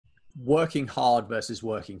working hard versus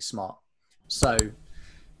working smart. So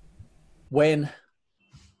when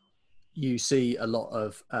you see a lot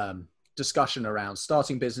of discussion around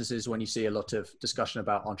starting businesses, when you see a lot of discussion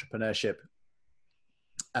about entrepreneurship,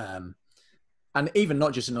 and even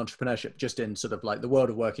not just in entrepreneurship, just in sort of like the world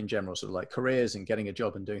of work in general, sort of like careers and getting a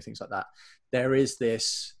job and doing things like that, there is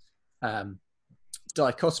this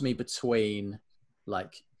dichotomy between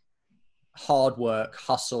like hard work,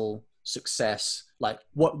 hustle, success. Like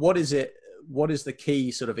what is it? What is the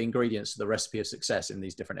key sort of ingredients to the recipe of success in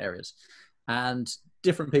these different areas? And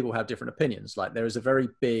different people have different opinions. Like there is a very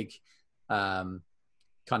big kind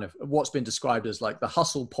of what's been described as like the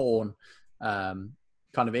hustle porn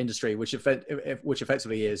kind of industry, which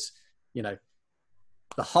effectively is, you know,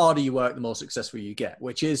 the harder you work, the more successful you get,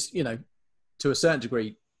 which is, you know, to a certain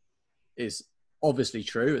degree is obviously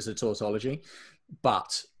true as a tautology,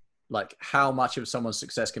 but like how much of someone's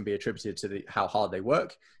success can be attributed to how hard they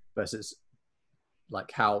work versus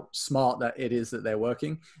like how smart that it is that they're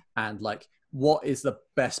working, and like what is the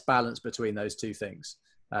best balance between those two things?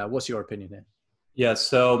 What's your opinion here? Yeah,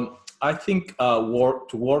 so I think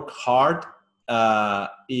work hard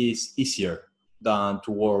is easier than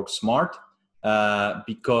to work smart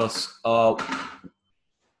because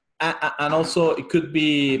and also it could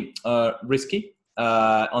be risky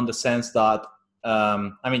on the sense that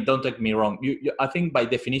I mean, don't take me wrong. I think by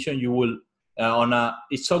definition you will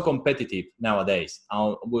it's so competitive nowadays.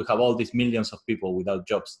 We have all these millions of people without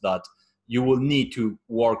jobs that you will need to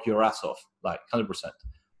work your ass off, like 100%.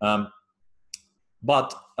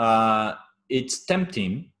 But it's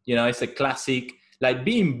tempting, you know, it's a classic, like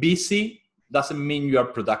being busy doesn't mean you are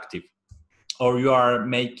productive or you are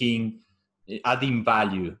adding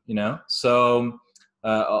value, you know, so,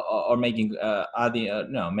 or making,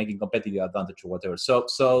 making competitive advantage or whatever.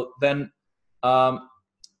 So then,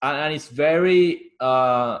 and it's very,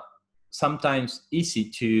 sometimes easy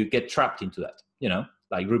to get trapped into that, you know,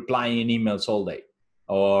 like replying emails all day,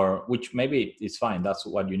 or which maybe it's fine. That's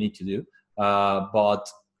what you need to do. But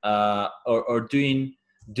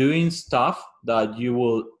doing stuff that you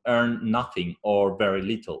will earn nothing or very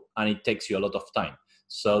little, and it takes you a lot of time.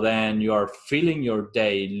 So then you are filling your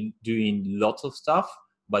day doing lots of stuff,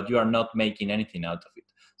 but you are not making anything out of it.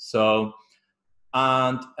 So,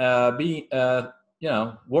 and being, you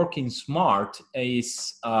know, working smart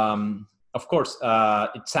is, of course,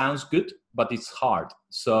 it sounds good, but it's hard.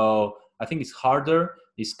 So I think it's harder.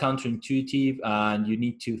 It's counterintuitive, and you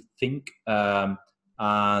need to think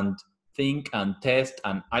and test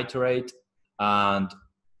and iterate, and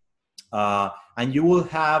you will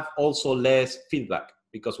have also less feedback,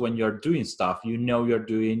 because when you're doing stuff, you know you're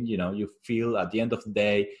doing, you know, you feel at the end of the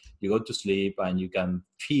day, you go to sleep and you can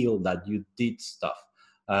feel that you did stuff.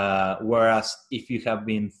 Whereas if you have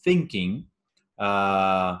been thinking,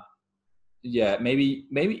 yeah, maybe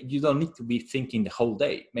you don't need to be thinking the whole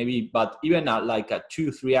day, maybe, but even like a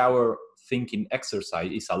 2-3 hour thinking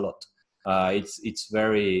exercise is a lot. It's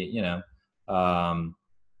very, you know,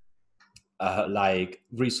 like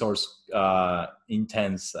resource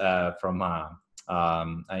intense from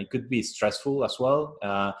and it could be stressful as well,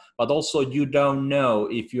 but also you don't know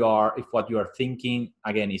if what you are thinking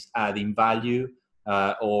again is adding value,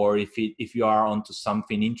 or if you are onto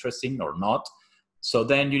something interesting or not. So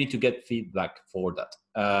then you need to get feedback for that.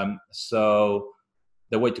 So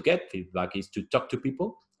the way to get feedback is to talk to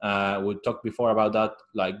people. We talked before about that,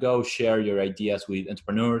 like go share your ideas with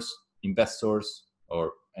entrepreneurs, investors,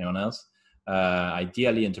 or anyone else.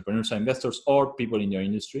 Ideally entrepreneurs or investors, or people in your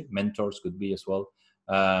industry. Mentors could be as well.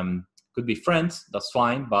 Could be friends, that's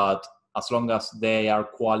fine, but as long as they are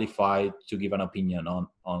qualified to give an opinion on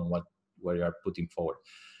what you are putting forward.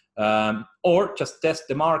 Or just test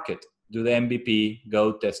the market, do the MVP,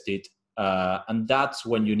 go test it, and that's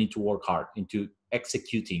when you need to work hard into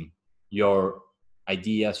executing your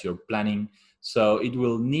ideas, your planning. So it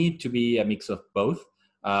will need to be a mix of both.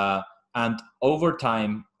 And over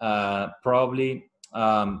time, probably,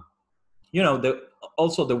 you know,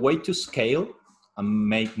 also the way to scale and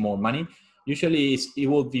make more money usually it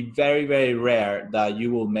will be very, very rare that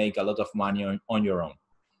you will make a lot of money on your own.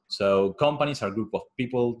 So companies are a group of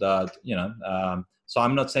people that, you know, so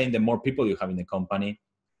I'm not saying the more people you have in the company,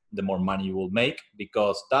 the more money you will make,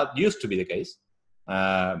 because that used to be the case.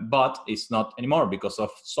 But it's not anymore because of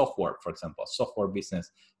software, for example. Software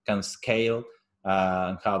business can scale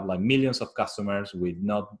and have like millions of customers with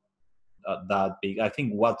not that big. I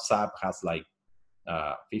think WhatsApp has like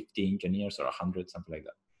 50 engineers or 100, something like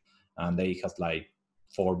that. And they has like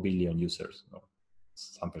 4 billion users or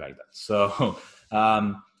something like that. So,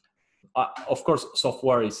 of course,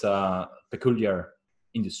 software is a peculiar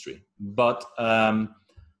industry, but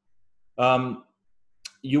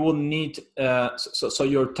You will need, so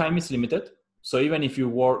your time is limited. So even if you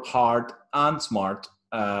work hard and smart,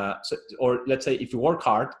 or let's say if you work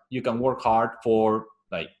hard, you can work hard for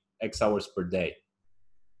like X hours per day,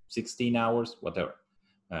 16 hours, whatever,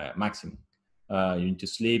 maximum. You need to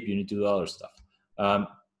sleep, you need to do other stuff.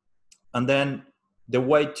 And then the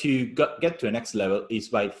way to get to the next level is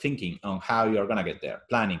by thinking on how you're going to get there,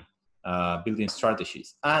 planning, building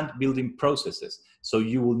strategies, and building processes. So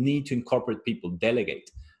you will need to incorporate people,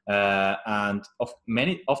 delegate. And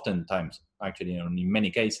oftentimes, actually, in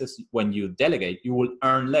many cases, when you delegate, you will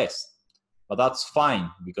earn less. But that's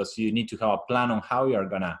fine, because you need to have a plan on how you're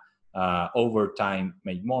going to, over time,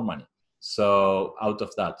 make more money. So out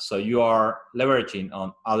of that, so you are leveraging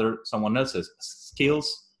on someone else's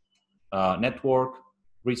skills, network,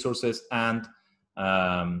 resources, and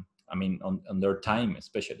on their time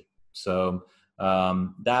especially. So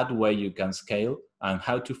that way you can scale. And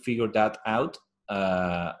how to figure that out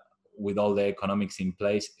with all the economics in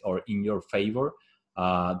place or in your favor,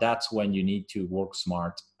 that's when you need to work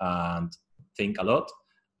smart and think a lot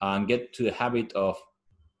and get to the habit of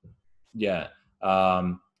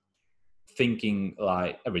thinking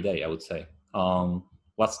like every day, I would say,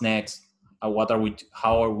 what's next,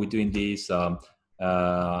 how are we doing this, are we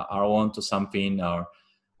on to something,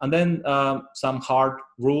 and then some hard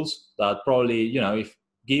rules that probably,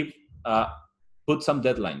 if put some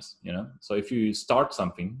deadlines, so if you start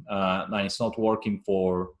something and it's not working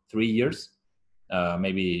for 3 years,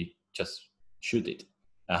 maybe just shoot it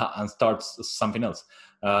and start something else.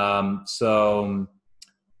 I'm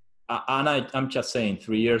just saying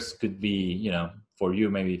 3 years could be, for you,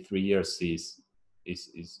 maybe 3 years is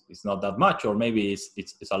not that much, or maybe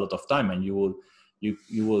it's a lot of time, and you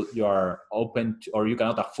are open to, or you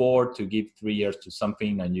cannot afford to give 3 years to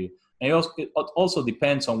something, and it also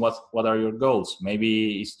depends on what are your goals.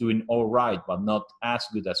 Maybe it's doing all right, but not as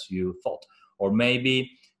good as you thought, or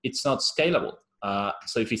maybe it's not scalable.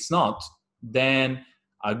 So if it's not, then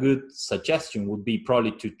a good suggestion would be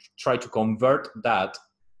probably to try to convert that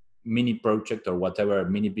mini project or whatever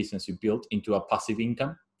mini business you built into a passive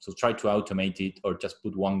income. So try to automate it, or just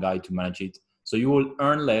put one guy to manage it. So you will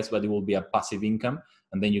earn less, but it will be a passive income,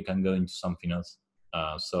 and then you can go into something else.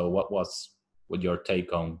 So what your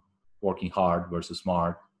take on working hard versus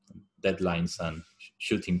smart, deadlines, and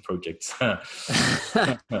shooting projects?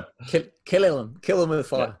 Kill them with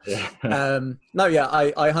fire. Yeah.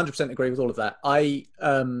 I 100% agree with all of that. I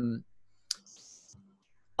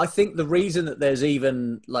think the reason that there's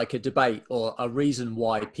even like a debate or a reason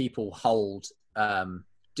why people hold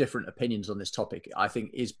different opinions on this topic, I think,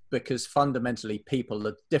 is because fundamentally people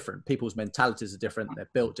are different. People's mentalities are different. They're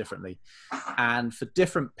built differently. And for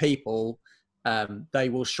different people, they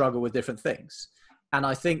will struggle with different things. And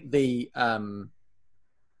I think the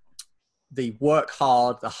work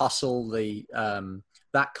hard, the hustle,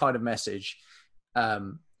 that kind of message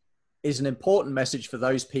is an important message for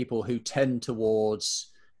those people who tend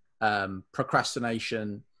towards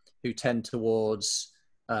procrastination, who tend towards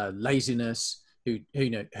laziness, who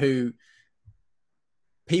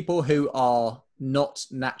people who are not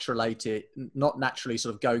naturally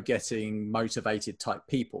sort of go-getting, motivated type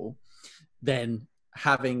people, then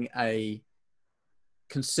having a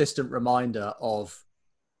consistent reminder of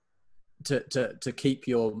to keep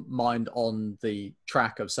your mind on the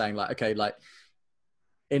track of saying like, okay, like,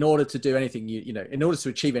 in order to do anything, in order to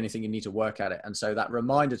achieve anything, you need to work at it. And so that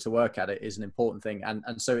reminder to work at it is an important thing.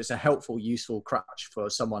 And so it's a helpful, useful crutch for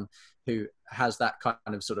someone who has that kind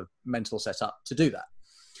of sort of mental setup to do that.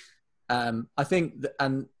 I think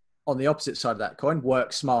and on the opposite side of that coin,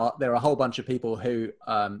 work smart. There are a whole bunch of people who,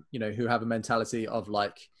 who have a mentality of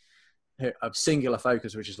singular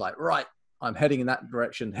focus, which is like, right, I'm heading in that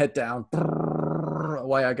direction, head down,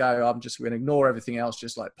 away I go. I'm just going to ignore everything else,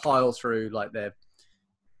 just like pile through. Like, they're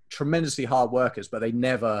tremendously hard workers, but they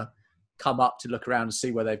never come up to look around and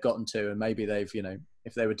see where they've gotten to. And maybe they've,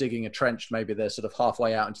 if they were digging a trench, maybe they're sort of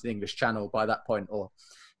halfway out into the English Channel by that point, or,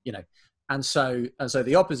 and so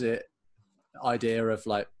the opposite idea of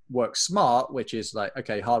like work smart, which is like,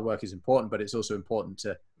 okay, hard work is important, but it's also important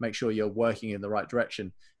to make sure you're working in the right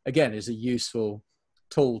direction, again, is a useful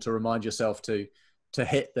tool to remind yourself to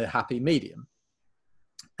hit the happy medium.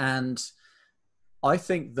 And I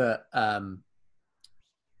think that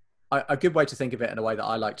a good way to think of it, in a way that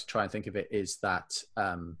I like to try and think of it, is that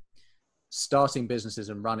starting businesses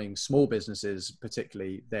and running small businesses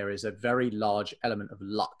particularly, there is a very large element of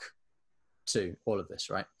luck to all of this,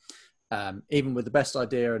 right? Even with the best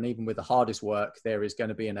idea and even with the hardest work, there is going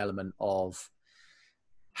to be an element of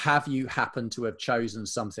have you happened to have chosen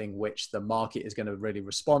something which the market is going to really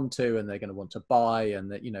respond to and they're going to want to buy,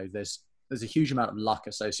 and that, you know, there's a huge amount of luck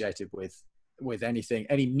associated with anything,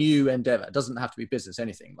 any new endeavor. It doesn't have to be business,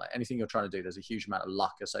 anything, like anything you're trying to do, there's a huge amount of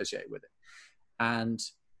luck associated with it. And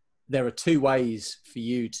there are two ways for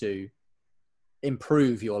you to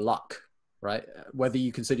improve your luck, right? Whether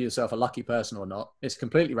you consider yourself a lucky person or not, it's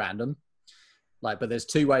completely random. Like, but there's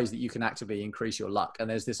two ways that you can actively increase your luck. And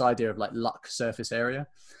there's this idea of like luck surface area,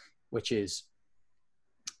 which is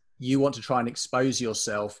you want to try and expose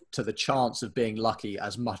yourself to the chance of being lucky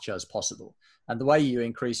as much as possible. And the way you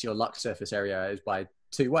increase your luck surface area is by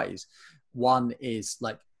two ways. One is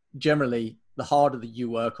like, generally, the harder that you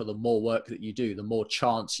work or the more work that you do, the more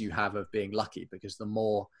chance you have of being lucky, because the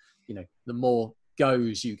more, you know, the more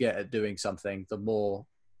goes you get at doing something, the more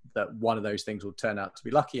that one of those things will turn out to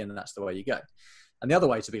be lucky, and that's the way you go. And the other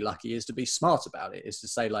way to be lucky is to be smart about it, is to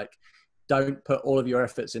say, like, don't put all of your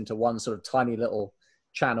efforts into one sort of tiny little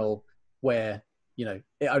channel where, you know,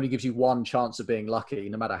 it only gives you one chance of being lucky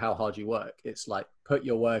no matter how hard you work. It's like, put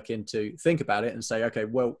your work into, think about it and say, okay,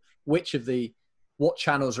 well, what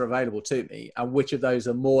channels are available to me, and which of those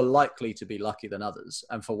are more likely to be lucky than others,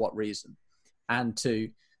 and for what reason? And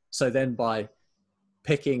so then by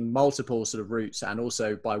picking multiple sort of routes, and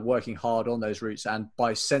also by working hard on those routes, and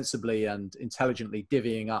by sensibly and intelligently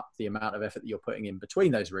divvying up the amount of effort that you're putting in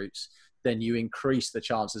between those routes, then you increase the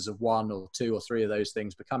chances of one or two or three of those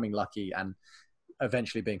things becoming lucky and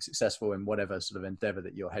eventually being successful in whatever sort of endeavor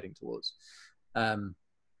that you're heading towards.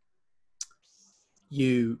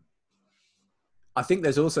 I think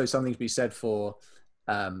there's also something to be said for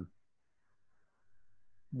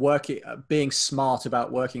being smart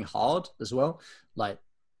about working hard as well. Like,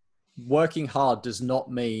 working hard does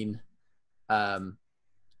not mean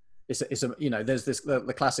it's a, you know, there's this,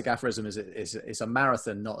 the classic aphorism is it's a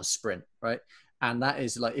marathon, not a sprint, right? And that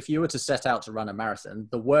is like, if you were to set out to run a marathon,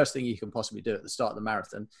 the worst thing you can possibly do at the start of the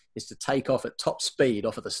marathon is to take off at top speed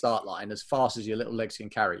off of the start line as fast as your little legs can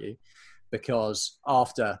carry you, because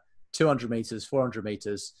after 200 meters, 400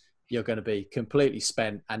 meters, you're going to be completely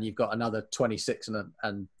spent, and you've got another 26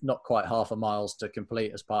 and not quite half a miles to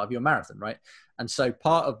complete as part of your marathon, right? And so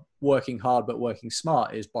part of working hard but working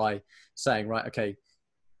smart is by saying, right, okay,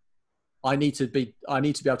 I need to be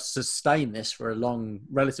able to sustain this for a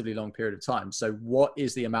relatively long period of time. So what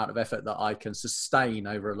is the amount of effort that I can sustain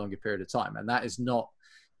over a longer period of time? And that is not,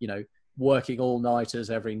 you know, working all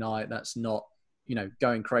nighters every night. That's not, you know,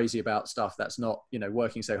 going crazy about stuff. That's not, you know,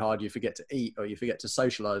 working so hard you forget to eat, or you forget to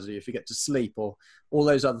socialize, or you forget to sleep, or all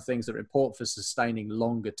those other things that are important for sustaining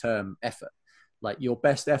longer term effort. Like, your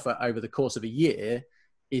best effort over the course of a year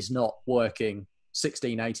is not working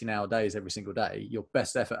 16, 18-hour days every single day. Your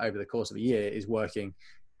best effort over the course of a year is working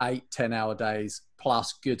 8-10-hour days,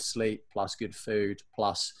 plus good sleep, plus good food,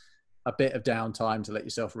 plus a bit of downtime to let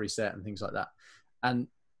yourself reset and things like that. And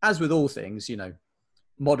as with all things, you know,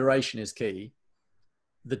 moderation is key.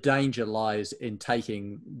 The danger lies in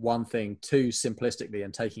taking one thing too simplistically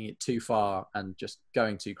and taking it too far and just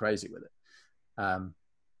going too crazy with it.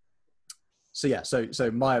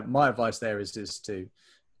 So my advice there is to,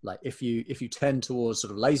 like, if you tend towards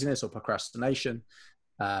sort of laziness or procrastination,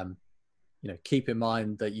 you know, keep in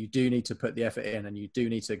mind that you do need to put the effort in, and you do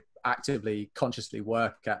need to actively, consciously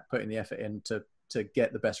work at putting the effort in to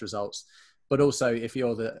get the best results. But also, if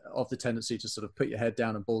you're of the tendency to sort of put your head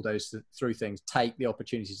down and bulldoze through things, take the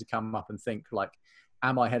opportunity to come up and think, like,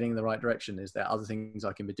 am I heading in the right direction? Is there other things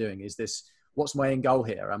I can be doing? What's my end goal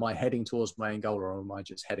here? Am I heading towards my end goal, or am I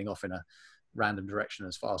just heading off in a random direction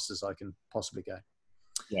as fast as I can possibly go?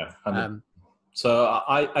 Yeah. So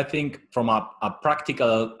I think from a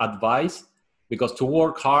practical advice, because to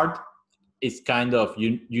work hard is kind of,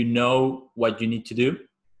 you know what you need to do,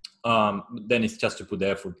 then it's just to put the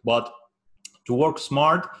effort. But to work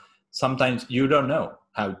smart, sometimes you don't know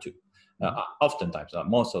how to, oftentimes,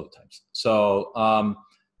 most of the times. So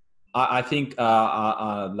I think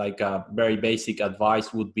like a very basic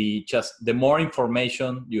advice would be, just the more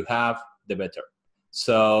information you have, the better.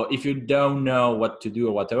 So if you don't know what to do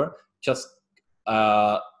or whatever, just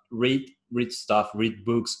read stuff, read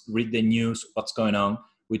books, read the news, what's going on.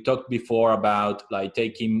 We talked before about like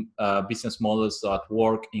taking business models that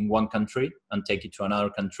work in one country and take it to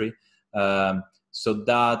another country. So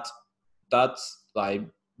that's like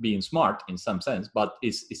being smart in some sense, but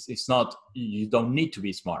it's not, you don't need to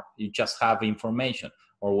be smart. You just have information.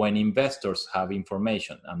 Or when investors have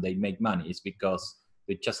information and they make money, it's because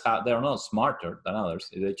they're not smarter than others.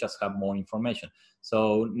 They just have more information.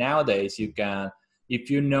 So nowadays if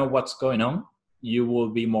you know what's going on, you will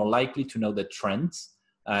be more likely to know the trends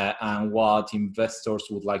and what investors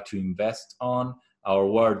would like to invest on,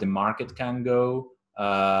 or where the market can go.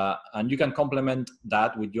 And you can complement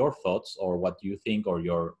that with your thoughts or what you think or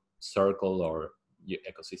your circle or your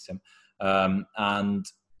ecosystem. And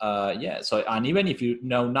even if you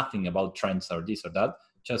know nothing about trends or this or that,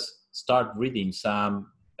 just start reading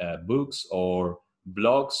some books or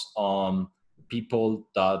blogs on people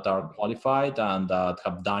that are qualified and that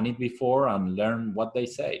have done it before and learn what they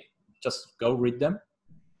say. Just go read them,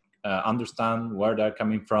 understand where they're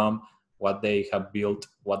coming from, what they have built,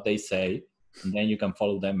 what they say, and then you can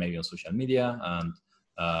follow them maybe on social media. And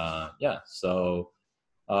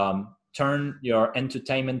turn your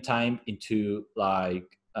entertainment time into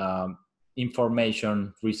like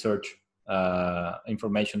information research,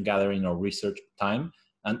 information gathering or research time.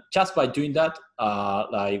 And just by doing that,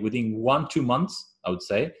 like within 1-2 months, I would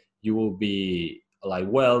say, you will be like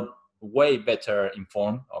way better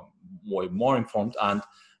informed, or way more informed,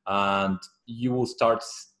 and you will start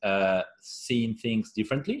seeing things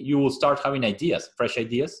differently. You will start having ideas, fresh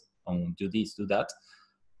ideas on do this, do that,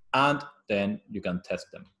 and then you can test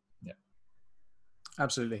them. Yeah,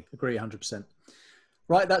 absolutely agree, 100%.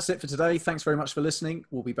 Right, that's it for today. Thanks very much for listening.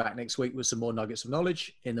 We'll be back next week with some more nuggets of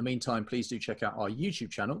knowledge. In the meantime, please do check out our YouTube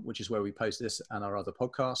channel, which is where we post this and our other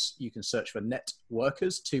podcasts. You can search for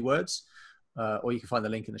Networkers, 2 words, or you can find the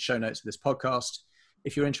link in the show notes of this podcast.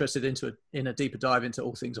 If you're interested in a deeper dive into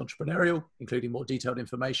all things entrepreneurial, including more detailed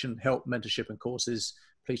information, help, mentorship, and courses,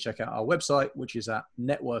 please check out our website, which is at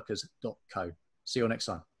networkers.co. See you all next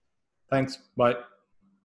time. Thanks. Bye.